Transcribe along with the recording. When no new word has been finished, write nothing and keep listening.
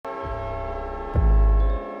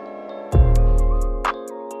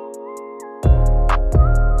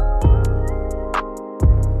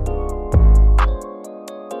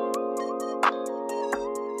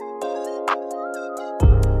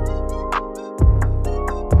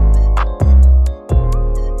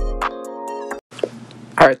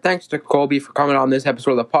right, thanks to Colby for coming on this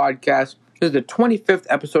episode of the podcast. This is the 25th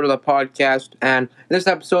episode of the podcast, and in this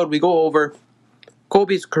episode we go over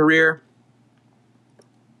Colby's career,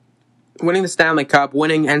 winning the Stanley Cup,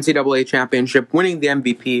 winning NCAA championship, winning the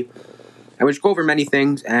MVP, and we just go over many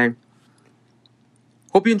things, and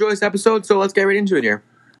hope you enjoy this episode, so let's get right into it here.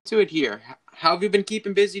 How have you been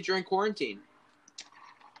keeping busy during quarantine?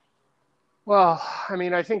 Well,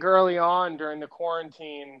 I think early on during the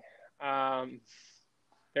quarantine,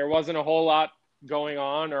 there wasn't a whole lot going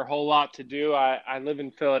on or a whole lot to do. I live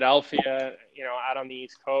in Philadelphia, out on the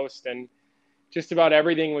East Coast, and just about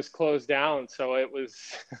everything was closed down. So it was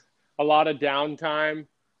a lot of downtime.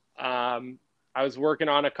 I was working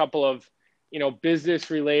on a couple of, business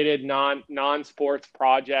related non-sports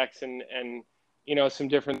projects and some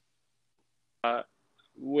different,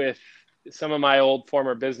 with some of my old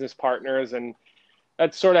former business partners, and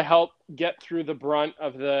that sort of helped get through the brunt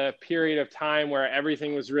of the period of time where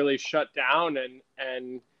everything was really shut down.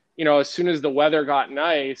 And as soon as the weather got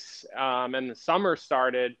nice and the summer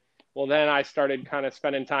started, well, then I started kind of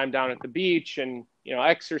spending time down at the beach and,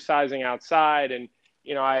 exercising outside and,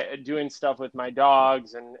 doing stuff with my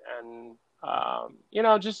dogs and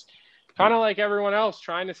just kind of like everyone else,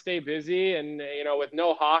 trying to stay busy. And, with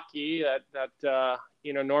no hockey that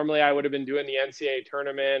normally I would have been doing the NCAA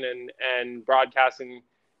tournament and broadcasting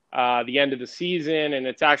the end of the season. And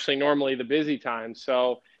it's actually normally the busy time.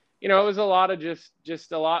 So, it was a lot of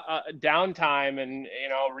just a lot downtime and,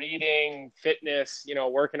 reading, fitness,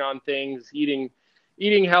 working on things, eating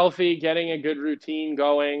healthy, getting a good routine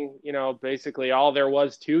going, basically all there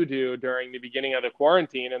was to do during the beginning of the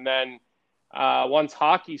quarantine. And then once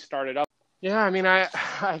hockey started up, yeah,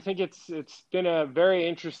 I think it's been a very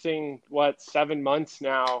interesting, 7 months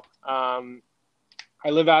now. I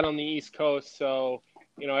live out on the East Coast, so,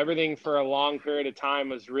 everything for a long period of time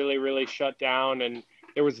was really, really shut down, and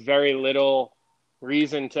there was very little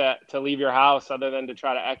reason to leave your house other than to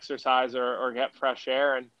try to exercise or get fresh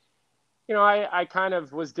air. And, I kind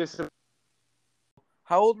of was disappointed.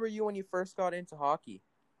 How old were you when you first got into hockey?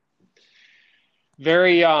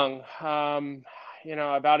 Very young.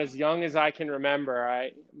 About as young as I can remember.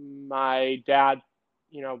 My dad,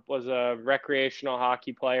 was a recreational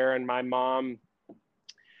hockey player, and my mom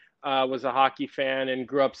was a hockey fan and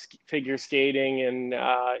grew up figure skating and,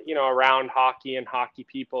 around hockey and hockey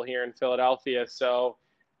people here in Philadelphia. So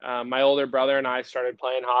my older brother and I started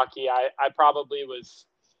playing hockey. I probably was,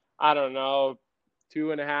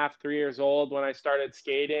 2.5, 3 years old when I started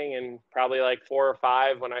skating, and probably like 4 or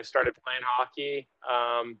 5 when I started playing hockey.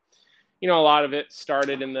 A lot of it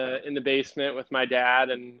started in the basement with my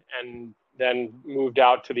dad and then moved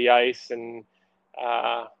out to the ice. And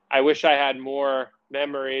I wish I had more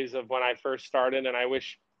memories of when I first started, and I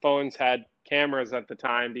wish phones had cameras at the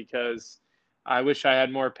time, because I wish I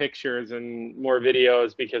had more pictures and more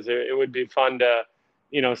videos, because it would be fun to,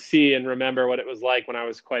 see and remember what it was like when I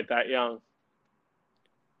was quite that young.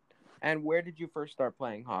 And where did you first start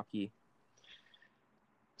playing hockey?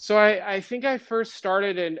 So I think I first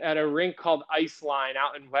started at a rink called Ice Line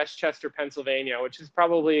out in Westchester, Pennsylvania, which is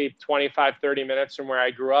probably 25, 30 minutes from where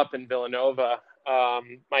I grew up in Villanova.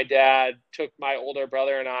 My dad took my older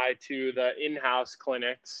brother and I to the in-house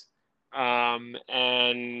clinics, and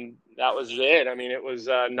that was it. It was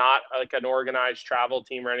not like an organized travel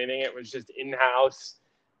team or anything. It was just in-house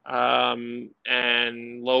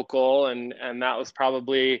and local, and that was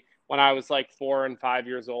probably when I was like 4 and 5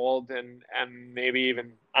 years old, and maybe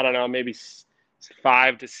even, maybe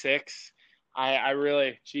 5 to 6. I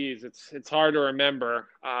really, it's hard to remember.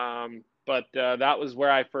 But that was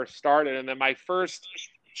where I first started. And then my first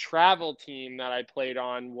travel team that I played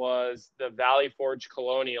on was the Valley Forge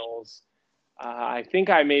Colonials. I think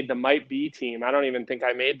I made the Might B team. I don't even think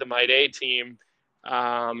I made the Might A team.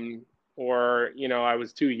 Or, I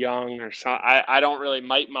was too young or so. I don't really,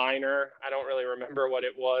 Might Minor. I don't really remember what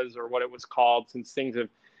it was or what it was called, since things have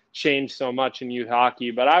changed so much in youth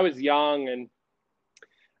hockey. But I was young, and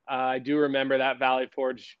I do remember that Valley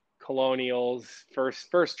Forge Colonials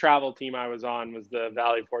first travel team I was on was the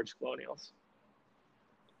Valley Forge Colonials.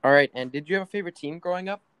 All right. And did you have a favorite team growing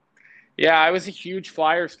up? Yeah, I was a huge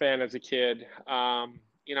Flyers fan as a kid. I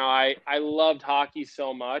loved hockey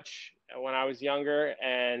so much when I was younger,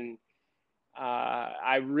 and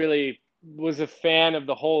I really was a fan of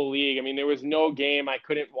the whole league. There was no game I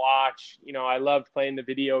couldn't watch. I loved playing the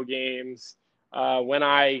video games. When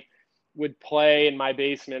I would play in my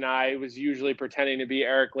basement, I was usually pretending to be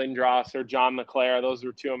Eric Lindros or John LeClaire. Those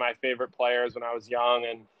were two of my favorite players when I was young.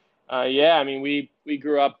 And we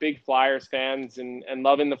grew up big Flyers fans and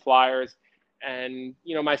loving the Flyers. And,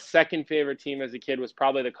 my second favorite team as a kid was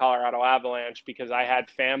probably the Colorado Avalanche because I had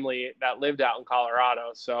family that lived out in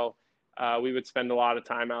Colorado. So we would spend a lot of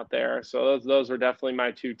time out there. So those were definitely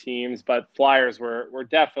my two teams. But Flyers were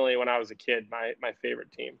definitely, when I was a kid, my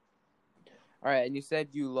favorite team. All right, and you said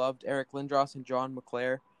you loved Eric Lindros and John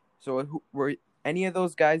McClare. So were any of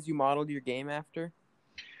those guys you modeled your game after?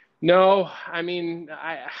 No, I mean,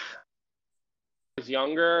 I was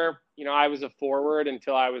younger. I was a forward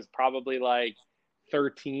until I was probably like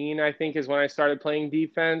 13, I think, is when I started playing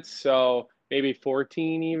defense. So maybe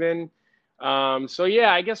 14 even. So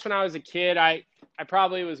yeah, I guess when I was a kid, I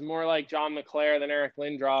probably was more like John McClare than Eric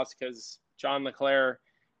Lindros because John McClare,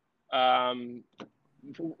 probably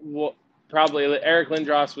Eric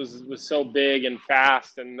Lindros was so big and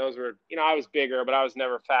fast, and those were, I was bigger, but I was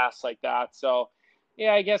never fast like that. So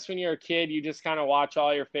yeah, I guess when you're a kid, you just kind of watch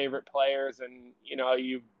all your favorite players, and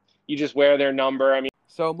you just wear their number. I mean,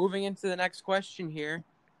 so moving into the next question here,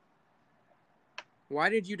 why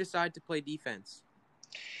did you decide to play defense?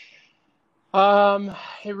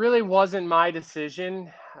 It really wasn't my decision.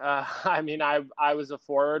 I mean, I was a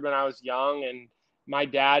forward when I was young, and my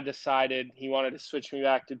dad decided he wanted to switch me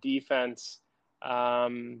back to defense.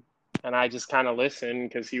 And I just kind of listened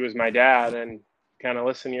because he was my dad, and kind of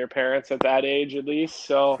listen to your parents at that age, at least.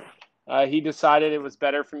 So he decided it was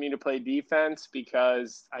better for me to play defense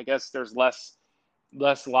because I guess there's less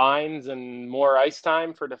lines and more ice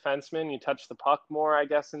time for defensemen. You touch the puck more, I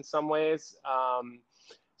guess, in some ways.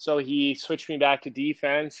 So he switched me back to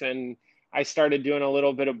defense, and I started doing a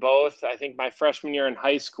little bit of both. I think my freshman year in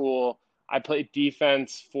high school, I played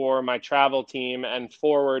defense for my travel team and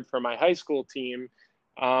forward for my high school team.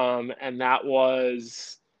 And that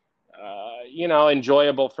was,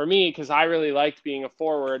 enjoyable for me because I really liked being a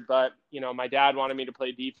forward. But, my dad wanted me to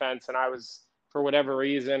play defense, and I was, for whatever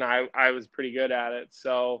reason, I was pretty good at it.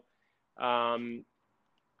 So, yeah,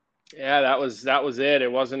 that was it.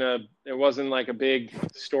 It wasn't like a big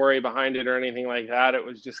story behind it or anything like that. It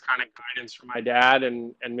was just kind of guidance from my dad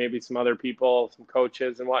and maybe some other people, some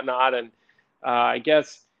coaches and whatnot. And I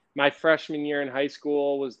guess my freshman year in high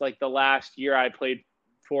school was like the last year I played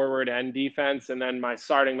forward and defense, and then my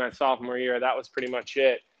sophomore year, that was pretty much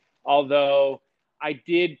it. Although I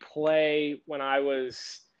did play when I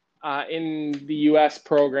was in the U.S.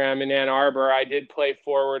 program in Ann Arbor, I did play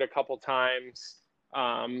forward a couple times.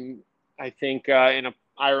 I think I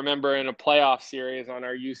remember in a playoff series on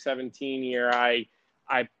our U17 year, I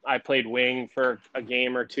played wing for a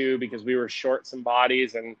game or two because we were short some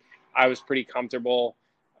bodies, and I was pretty comfortable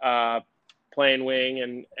playing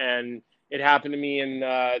wing. And it happened to me in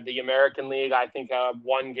the American League. I think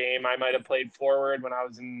one game I might have played forward when I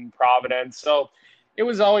was in Providence. So it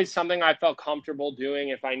was always something I felt comfortable doing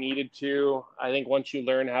if I needed to. I think once you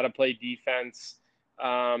learn how to play defense,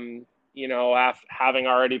 having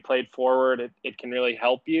already played forward, it can really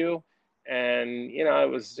help you. And, it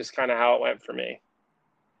was just kind of how it went for me.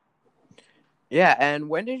 Yeah, and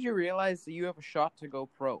when did you realize that you have a shot to go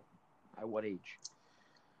pro? At what age?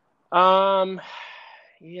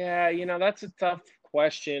 Yeah, that's a tough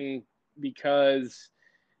question because,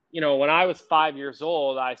 when I was 5 years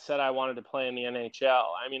old, I said I wanted to play in the NHL.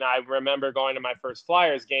 I mean, I remember going to my first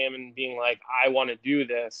Flyers game and being like, I want to do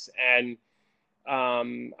this. And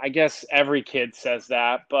I guess every kid says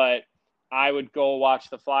that, but I would go watch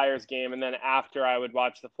the Flyers game, and then after I would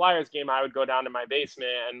watch the Flyers game, I would go down to my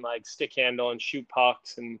basement and like stick handle and shoot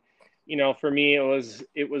pucks. And for me,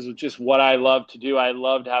 it was just what I loved to do. I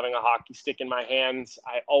loved having a hockey stick in my hands.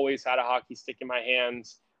 I always had a hockey stick in my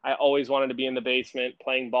hands. I always wanted to be in the basement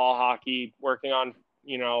playing ball hockey, working on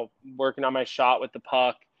my shot with the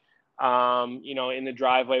puck. In the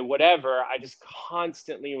driveway, whatever. I just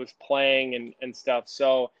constantly was playing and stuff.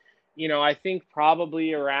 So, I think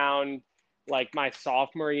probably around like my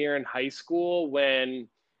sophomore year in high school when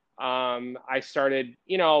I started,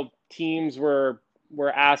 teams were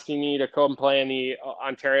asking me to come play in the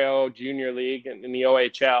Ontario Junior League and in the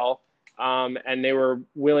OHL. And they were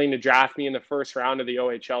willing to draft me in the first round of the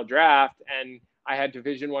OHL draft. And I had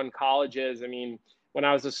Division I colleges. I mean, when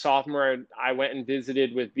I was a sophomore, I went and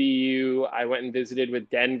visited with VU. I went and visited with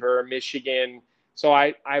Denver, Michigan. So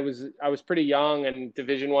I was pretty young, and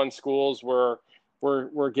Division I schools were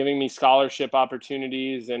giving me scholarship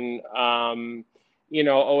opportunities, and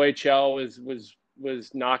OHL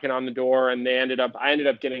was knocking on the door, and I ended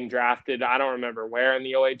up getting drafted. I don't remember where in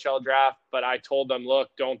the OHL draft, but I told them,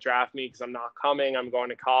 look, don't draft me because I'm not coming. I'm going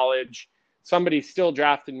to college. Somebody still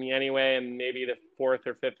drafted me anyway, and maybe the 4th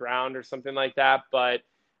or 5th round or something like that. But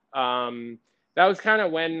that was kind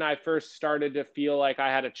of when I first started to feel like I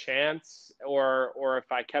had a chance, or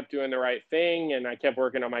if I kept doing the right thing and I kept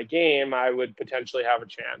working on my game, I would potentially have a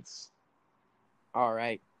chance. All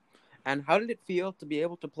right. And how did it feel to be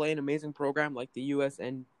able to play an amazing program like the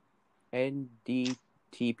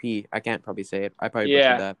NDTP? I can't probably say it. I probably butchered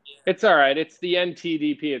Yeah, that. it's all right. It's the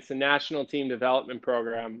NTDP. It's the National Team Development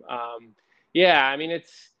Program. Yeah, I mean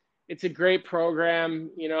it's a great program.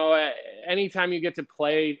 Anytime you get to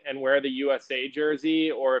play and wear the USA jersey,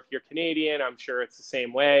 or if you're Canadian, I'm sure it's the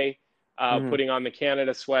same way, Mm-hmm. putting on the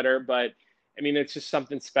Canada sweater. But I mean, it's just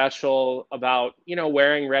something special about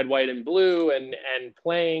wearing red, white, and blue and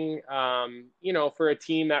playing for a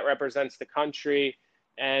team that represents the country.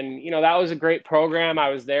 And, that was a great program. I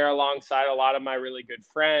was there alongside a lot of my really good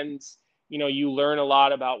friends. You learn a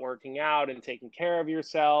lot about working out and taking care of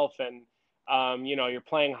yourself. And, you're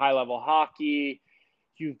playing high level hockey.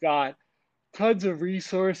 You've got tons of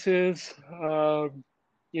resources.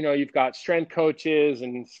 You've got strength coaches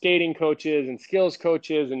and skating coaches and skills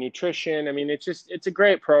coaches and nutrition. I mean, it's a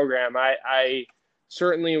great program. I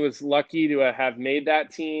certainly was lucky to have made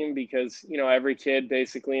that team because, every kid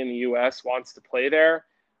basically in the US wants to play there.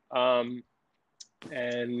 Um,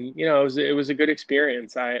 and, it was a good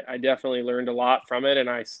experience. I definitely learned a lot from it, and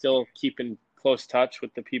I still keep in close touch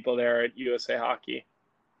with the people there at USA Hockey.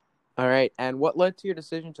 All right. And what led to your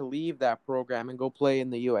decision to leave that program and go play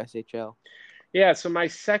in the USHL? Yeah, so my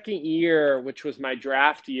second year, which was my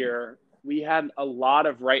draft year, we had a lot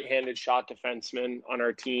of right-handed shot defensemen on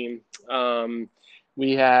our team.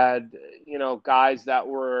 We had, guys that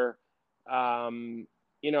were, a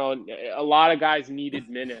lot of guys needed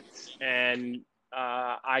minutes, and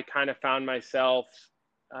I kind of found myself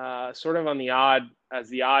sort of as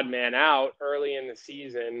the odd man out early in the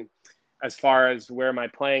season, as far as where my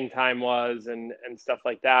playing time was and stuff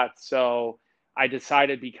like that. So I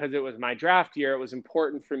decided, because it was my draft year, it was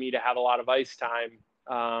important for me to have a lot of ice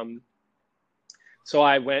time. So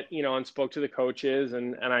I went, and spoke to the coaches,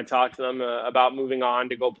 and I talked to them about moving on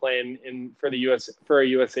to go play in for a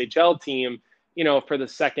USHL team, for the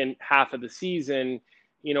second half of the season,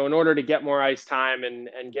 in order to get more ice time and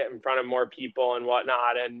get in front of more people and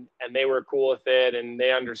whatnot. And they were cool with it, and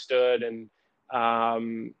they understood. And,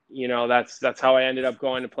 that's how I ended up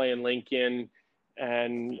going to play in Lincoln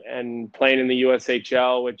and playing in the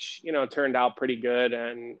USHL, which, turned out pretty good.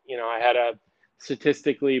 And, I had a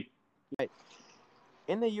statistically.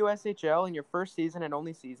 In the USHL, in your first season and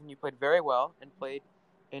only season, you played very well and played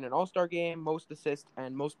in an all-star game, most assists,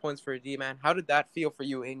 and most points for a D-man. How did that feel for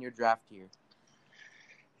you in your draft year?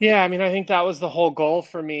 Yeah, I mean, I think that was the whole goal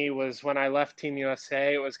for me, was when I left Team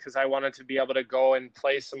USA, it was because I wanted to be able to go and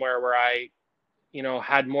play somewhere where I,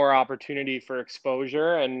 had more opportunity for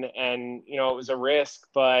exposure, and it was a risk,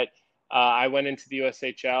 but I went into the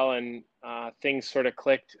USHL, and things sort of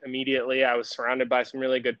clicked immediately. I was surrounded by some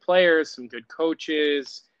really good players, some good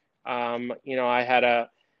coaches. I had a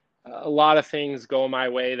lot of things go my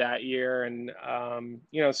way that year, and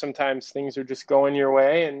sometimes things are just going your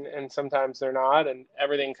way, and sometimes they're not, and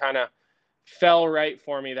everything kind of fell right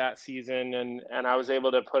for me that season, and I was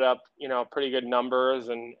able to put up pretty good numbers,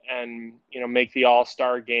 and make the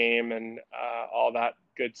All-Star game, and all that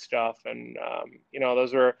good stuff. And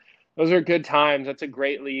those are good times. That's a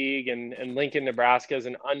great league, and Lincoln, Nebraska is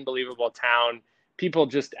an unbelievable town. People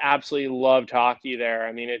just absolutely loved hockey there.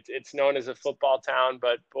 I mean, it's known as a football town,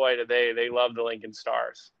 but boy, do they love the Lincoln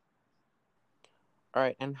Stars. All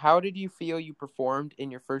right. And how did you feel you performed in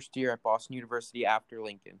your first year at Boston University after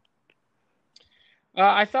Lincoln?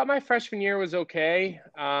 I thought my freshman year was okay.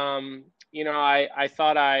 I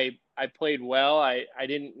thought I played well. I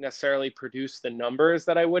didn't necessarily produce the numbers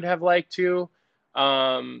that I would have liked to.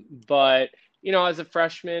 But, as a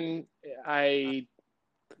freshman, I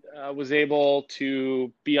was able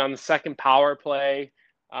to be on the second power play,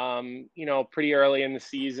 pretty early in the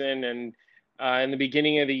season. And in the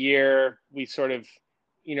beginning of the year, we sort of,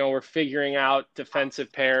 were figuring out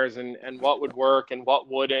defensive pairs and what would work and what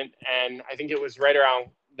wouldn't. And I think it was right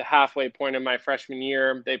around the halfway point of my freshman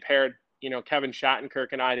year, they paired, Kevin Shattenkirk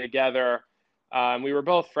and I together. We were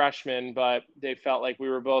both freshmen, but they felt like we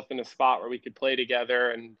were both in a spot where we could play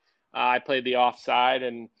together. And I played the offside,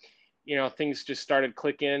 and things just started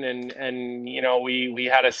clicking, and we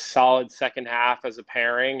had a solid second half as a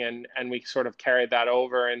pairing, and we sort of carried that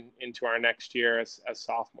over into our next year as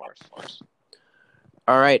sophomores.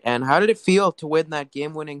 All right. And how did it feel to win that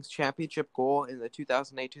game-winning championship goal in the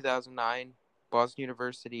 2008-2009 Boston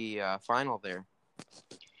University final there?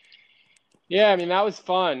 Yeah, I mean, that was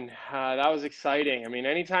fun. That was exciting. I mean,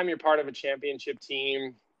 anytime you're part of a championship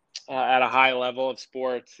team at a high level of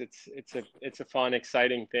sports, it's a fun,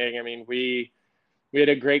 exciting thing. I mean, we we had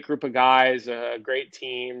a great group of guys, a great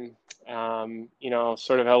team,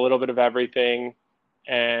 sort of a little bit of everything.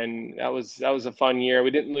 And that was a fun year. We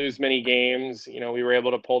didn't lose many games. We were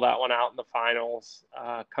able to pull that one out in the finals,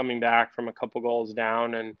 coming back from a couple goals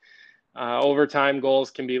down. And overtime goals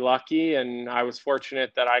can be lucky, and I was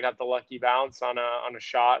fortunate that I got the lucky bounce on a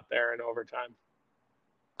shot there in overtime.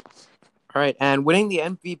 All right, and winning the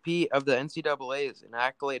MVP of the NCAA is an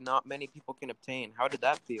accolade not many people can obtain. How did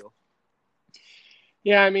that feel?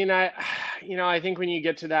 Yeah, I mean, I think when you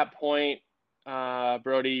get to that point,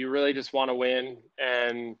 Brody, you really just want to win.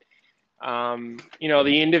 And,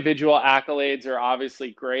 the individual accolades are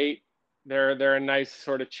obviously great. They're a nice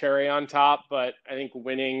sort of cherry on top, but I think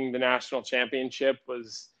winning the national championship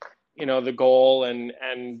was, the goal and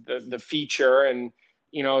the feature. And,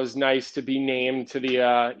 it was nice to be named to the,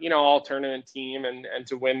 all tournament team and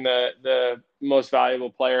to win the most valuable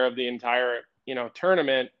player of the entire,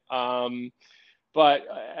 tournament. But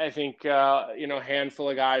I think, a handful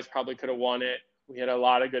of guys probably could have won it. We had a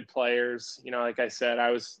lot of good players. Like I said,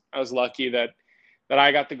 I was lucky that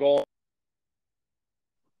I got the goal.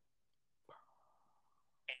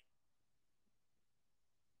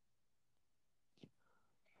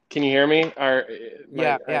 Can you hear me? Or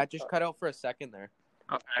Yeah, just cut out for a second there.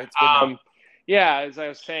 Okay. It's good now. Yeah, as I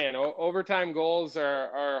was saying, overtime goals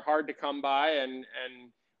are hard to come by, and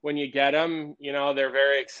when you get them, they're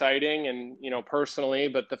very exciting and, personally,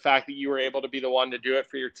 but the fact that you were able to be the one to do it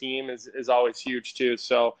for your team is always huge too.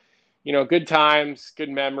 So, good times, good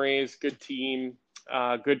memories, good team,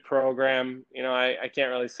 good program. I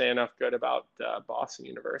can't really say enough good about Boston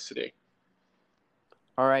University.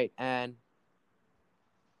 All right, and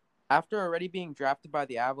after already being drafted by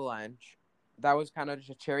the Avalanche, that was kind of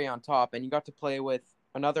just a cherry on top, and you got to play with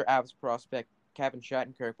another Avs prospect, Kevin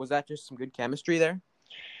Shattenkirk. Was that just some good chemistry there?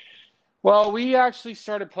 Well, we actually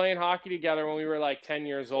started playing hockey together when we were like 10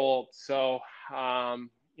 years old. So,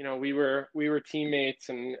 we were teammates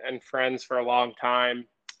and friends for a long time.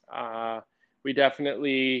 We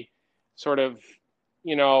definitely sort of,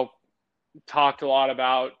 talked a lot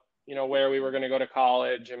about, where we were going to go to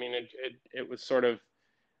college. I mean, it was sort of,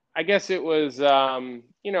 I guess it was,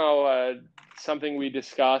 something we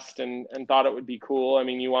discussed and thought it would be cool. I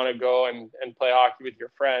mean, you want to go and play hockey with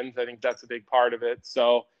your friends. I think that's a big part of it.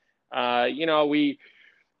 So,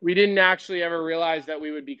 we didn't actually ever realize that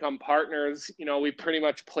we would become partners. We pretty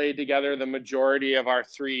much played together the majority of our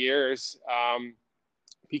 3 years,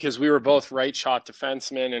 because we were both right shot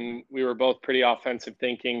defensemen and we were both pretty offensive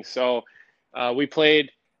thinking. So we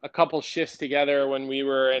played a couple shifts together when we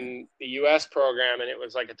were in the U.S. program, and it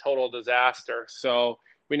was like a total disaster. So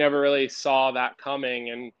we never really saw that coming,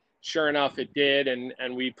 and sure enough, it did.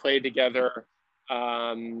 And we played together,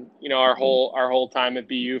 our whole time at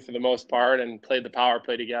BU for the most part, and played the power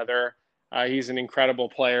play together. He's an incredible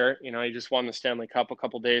player. He just won the Stanley Cup a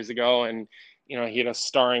couple days ago, and he had a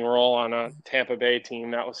starring role on a Tampa Bay team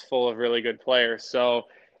that was full of really good players. So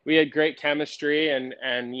we had great chemistry, and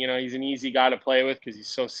he's an easy guy to play with because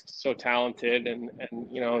he's so talented, and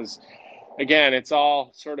again, it's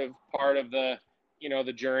all sort of part of the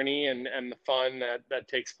the journey and the fun that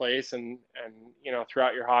takes place and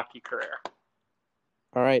throughout your hockey career.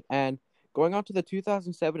 All right, and going on to the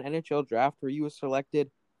 2007 NHL draft, where you were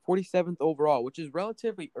selected 47th overall, which is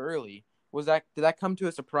relatively early. Did that come to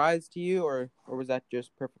a surprise to you, or was that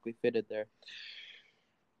just perfectly fitted there?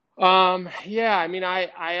 Yeah, I mean, I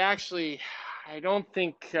don't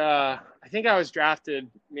think, I think I was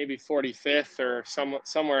drafted maybe 45th or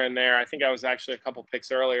somewhere in there. I think I was actually a couple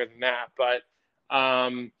picks earlier than that, but,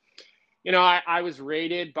 I was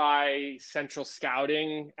rated by Central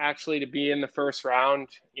Scouting actually to be in the first round.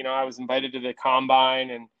 I was invited to the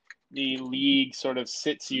combine, and the league sort of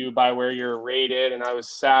sits you by where you're rated, and I was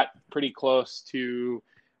sat pretty close to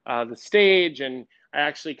the stage, and I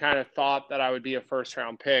actually kind of thought that I would be a first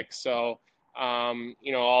round pick. So,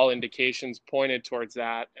 all indications pointed towards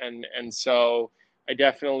that. And so I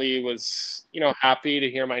definitely was, happy to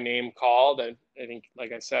hear my name called. And I think,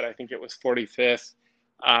 like I said, I think it was 45th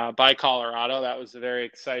by Colorado. That was a very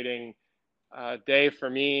exciting day for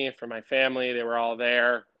me, for my family. They were all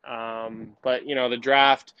there. But, the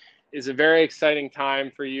draft is a very exciting time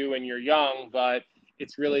for you when you're young, but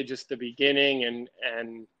it's really just the beginning, and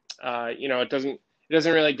it doesn't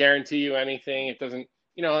really guarantee you anything. It doesn't,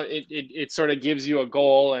 it sort of gives you a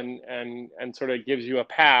goal and sort of gives you a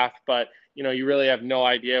path, but you really have no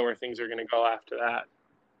idea where things are going to go after that.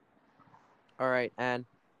 All right, and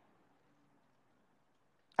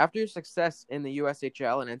after your success in the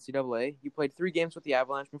USHL and NCAA, you played 3 games with the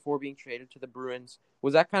Avalanche before being traded to the Bruins.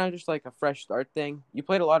 Was that kind of just like a fresh start thing? You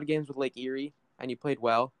played a lot of games with Lake Erie, and you played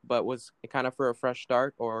well, but was it kind of for a fresh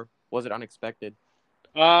start, or was it unexpected?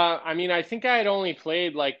 I mean, I think I had only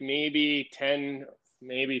played like maybe 10,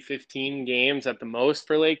 maybe 15 games at the most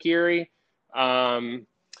for Lake Erie,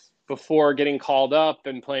 before getting called up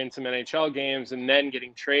and playing some NHL games and then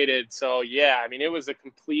getting traded. So yeah, I mean, it was a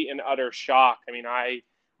complete and utter shock. I mean, I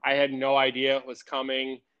had no idea it was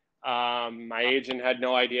coming. My agent had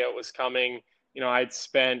no idea it was coming. I'd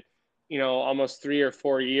spent, almost 3 or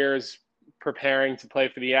 4 years preparing to play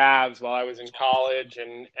for the Avs while I was in college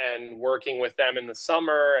and working with them in the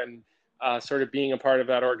summer and sort of being a part of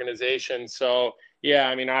that organization. So yeah,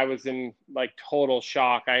 I mean, I was in like total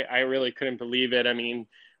shock. I really couldn't believe it. I mean,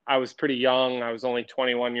 I was pretty young. I was only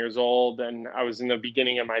 21 years old, and I was in the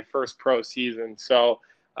beginning of my first pro season. So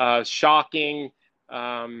shocking,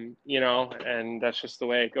 and that's just the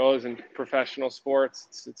way it goes in professional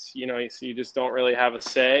sports. It's you just don't really have a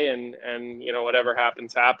say, and whatever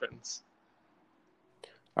happens, happens.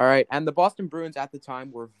 All right, and the Boston Bruins at the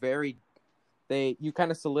time were you kind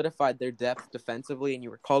of solidified their depth defensively, and you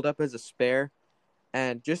were called up as a spare.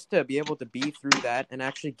 And just to be able to be through that and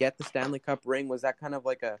actually get the Stanley Cup ring, was that kind of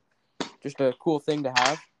like just a cool thing to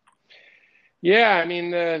have? Yeah, I mean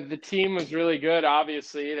the team was really good.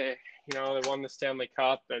 Obviously, they won the Stanley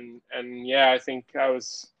Cup, and yeah, I think I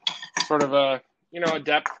was sort of a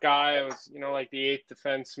depth guy. I was like the eighth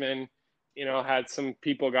defenseman. Had some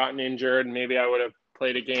people gotten injured, and maybe I would have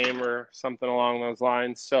played a game or something along those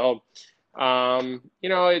lines. So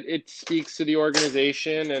it speaks to the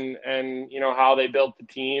organization and how they built the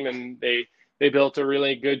team, and they built a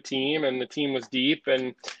really good team, and the team was deep,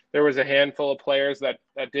 and there was a handful of players that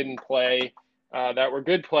didn't play, that were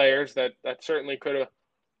good players that certainly could have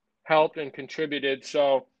helped and contributed.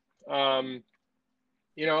 So,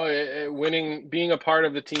 winning, being a part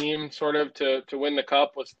of the team sort of to win the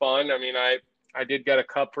cup was fun. I mean, I did get a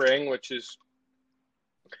cup ring, which is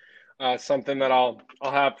something that I'll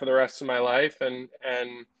have for the rest of my life, and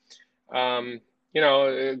a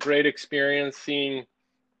great experience seeing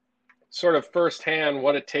sort of firsthand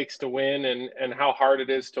what it takes to win and how hard it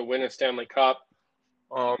is to win a Stanley Cup.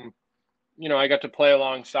 I got to play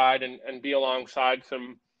alongside and be alongside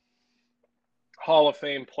some Hall of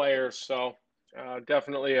Fame players, so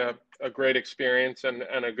definitely a great experience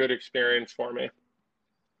and a good experience for me.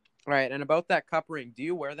 Right, and about that cup ring, do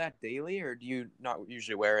you wear that daily, or do you not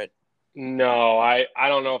usually wear it? No, I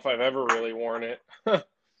don't know if I've ever really worn it.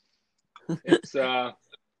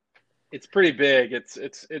 It's pretty big.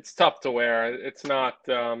 It's tough to wear. It's not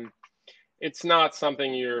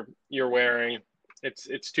something you're wearing.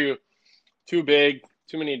 It's too big,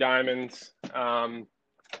 too many diamonds.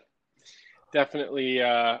 Definitely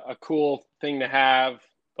a cool thing to have,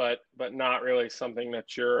 but not really something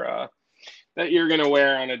that you're gonna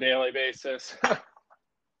wear on a daily basis.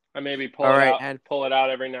 I maybe pull it out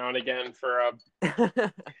every now and again for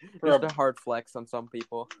just a hard flex on some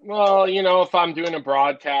people. Well, if I'm doing a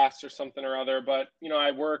broadcast or something or other, but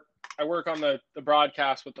I work on the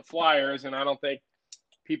broadcast with the Flyers, and I don't think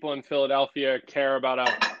people in Philadelphia care about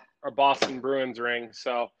a Boston Bruins ring.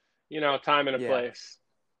 So, time and a place.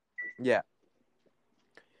 Yeah.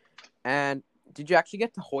 And did you actually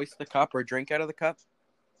get to hoist the cup or drink out of the cup?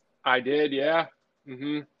 I did, yeah.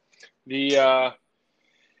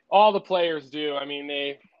 All the players do. I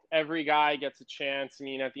mean, every guy gets a chance. I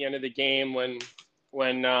mean, at the end of the game, when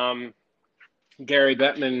Gary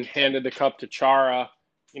Bettman handed the cup to Chara,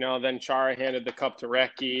 then Chara handed the cup to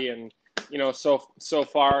Recchi, and so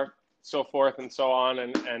far, so forth, and so on.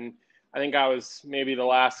 And I think I was maybe the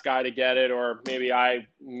last guy to get it, or maybe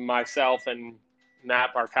myself and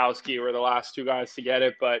Matt Barkowski were the last two guys to get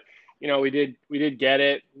it. But we did get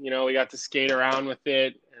it. We got to skate around with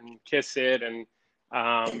it and kiss it, and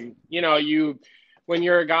when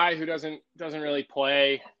you're a guy who doesn't really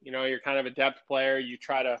play, you're kind of a depth player. You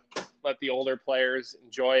try to let the older players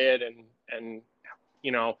enjoy it and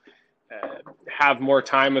have more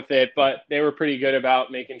time with it. But they were pretty good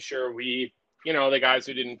about making sure we, the guys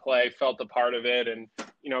who didn't play felt a part of it and,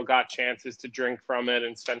 got chances to drink from it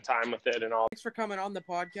and spend time with it and all. Thanks for coming on the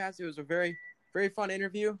podcast. It was a very, very fun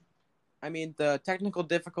interview. I mean, the technical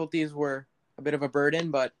difficulties were a bit of a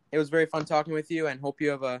burden, but it was very fun talking with you, and hope you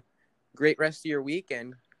have a great rest of your week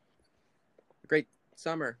and a great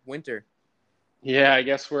winter. Yeah, I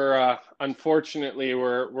guess unfortunately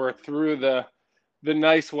we're through the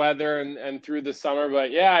nice weather and through the summer,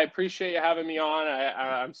 but yeah, I appreciate you having me on.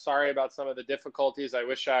 I'm sorry about some of the difficulties. I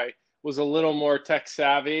wish I was a little more tech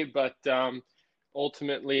savvy, but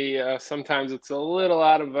ultimately sometimes it's a little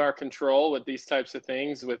out of our control with these types of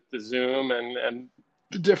things, with the Zoom and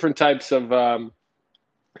different types of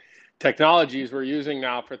technologies we're using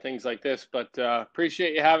now for things like this. But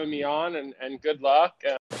appreciate you having me on, and good luck.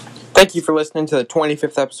 Thank you for listening to the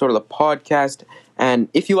 25th episode of the podcast. And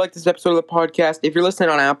if you like this episode of the podcast, if you're listening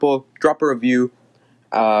on Apple, drop a review.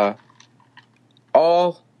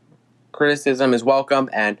 All criticism is welcome,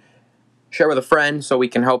 and share with a friend so we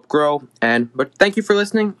can help grow. But thank you for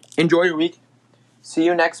listening. Enjoy your week. See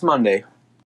you next Monday.